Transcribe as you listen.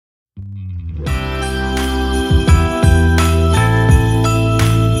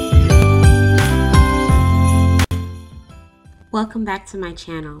Welcome back to my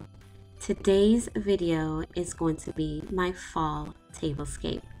channel. Today's video is going to be my fall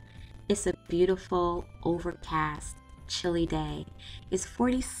tablescape. It's a beautiful, overcast, chilly day. It's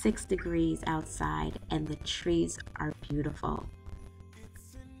 46 degrees outside and the trees are beautiful.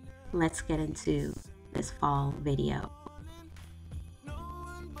 Let's get into this fall video.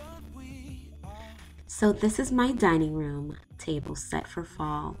 So this is my dining room table set for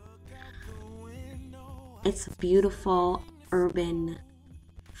fall. It's a beautiful urban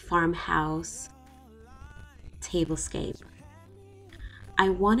farmhouse tablescape. I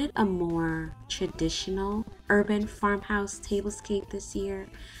wanted a more traditional urban farmhouse tablescape this year,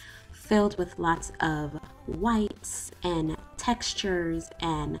 filled with lots of whites and textures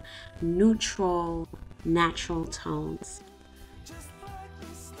and neutral, natural tones.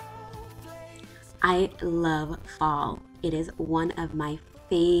 I love fall. It is one of my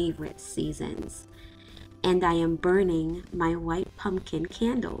favorite seasons. And I am burning my white pumpkin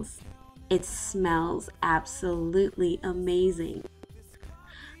candles. It smells absolutely amazing.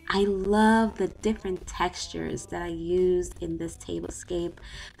 I love the different textures that I used in this tablescape,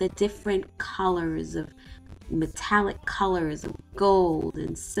 the different colors of metallic colors of gold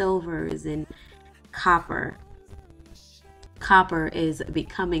and silvers and copper. Copper is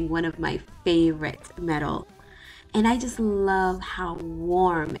becoming one of my favorite metal. And I just love how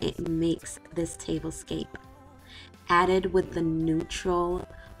warm it makes this tablescape. Added with the neutral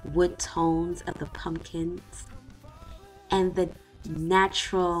wood tones of the pumpkins and the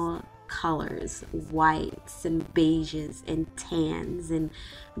natural colors, whites and beiges and tans and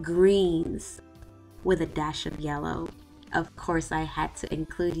greens with a dash of yellow. Of course, I had to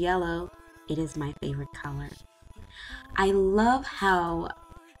include yellow. It is my favorite color. I love how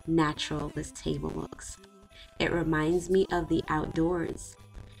natural this table looks. It reminds me of the outdoors,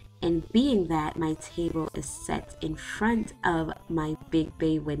 and being that my table is set in front of my big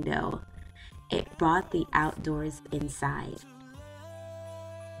bay window, it brought the outdoors inside.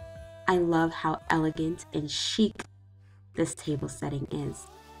 I love how elegant and chic this table setting is.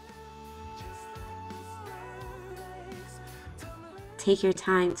 Take your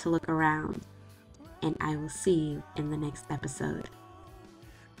time to look around, and I will see you in the next episode.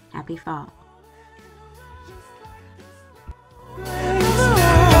 Happy fall.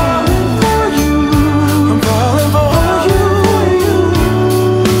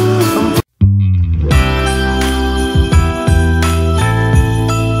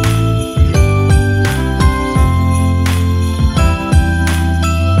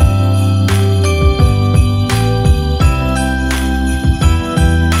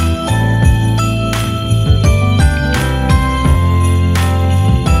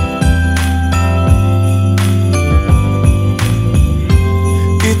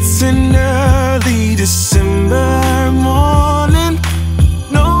 It's an early December morning.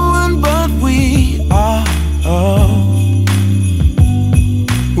 No one but we are.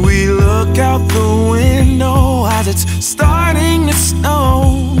 We look out the window as it's starting to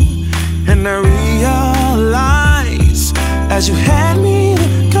snow, and I realize as you hand me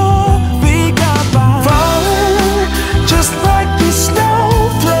the coffee cup, I'm falling just like these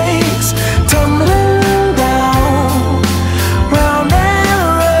snowflakes tumbling down round and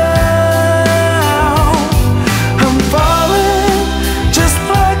round. I'm falling just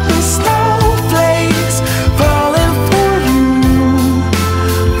like these snowflakes, falling for you,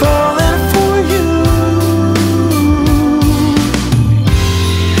 falling for you.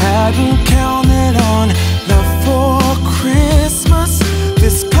 Hadn't counted on love for Christmas.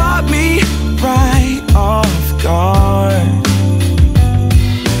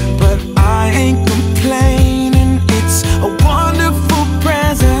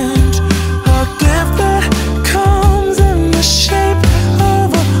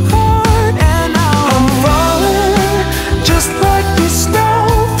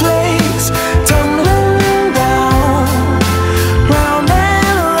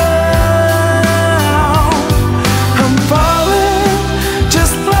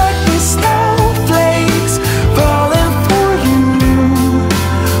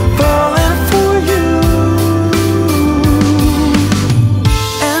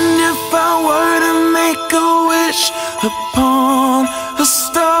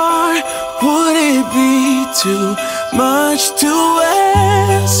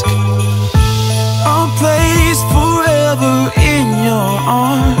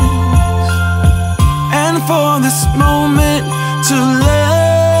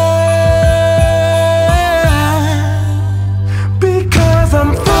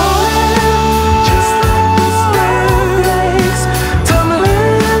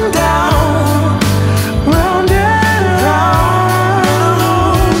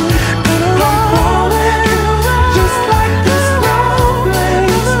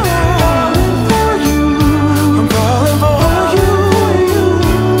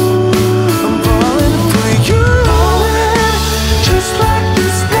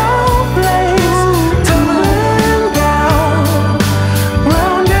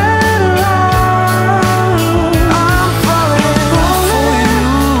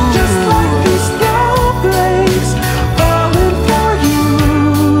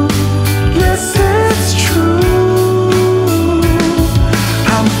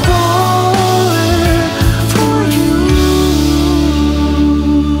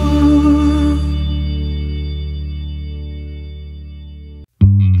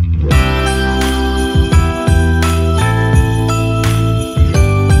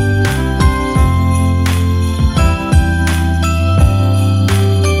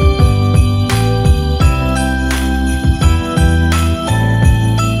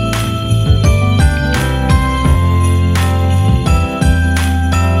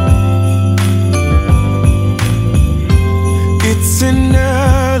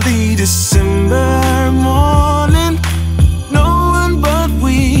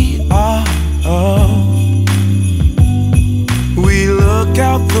 look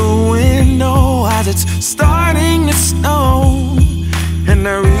out the window as it's starting to snow, and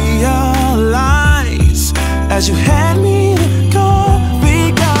I realize as you hand me the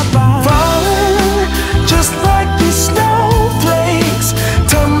coffee cup, I'm falling just like these snowflakes,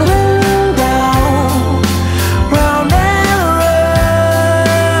 tumbling down, round and round.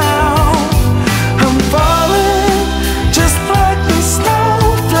 I'm falling just like these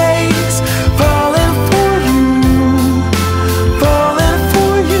snowflakes, falling for you, falling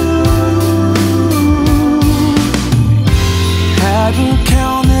for you. Hadn't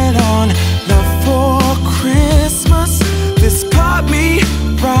counted on love for Christmas. This caught me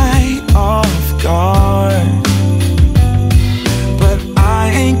right off guard, but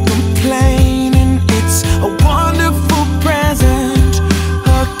I ain't complaining. It's a wonderful present,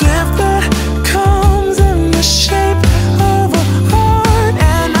 a gift that comes in the shape of a heart,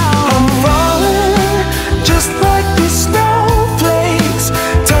 and I'm falling just like these snowflakes,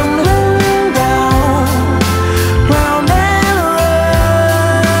 tumbling down, round and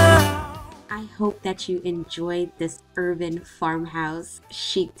round. I hope that you enjoyed this urban farmhouse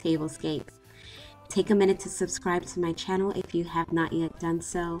chic tablescape. Take a minute to subscribe to my channel if you have not yet done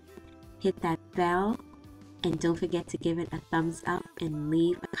so. Hit that bell, and don't forget to give it a thumbs up and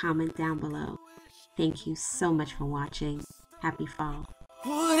leave a comment down below. Thank you so much for watching. Happy fall.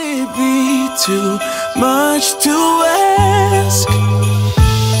 Would it be too much to ask?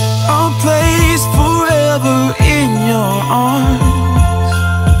 A place forever in your arms,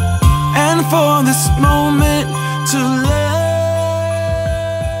 and for this moment to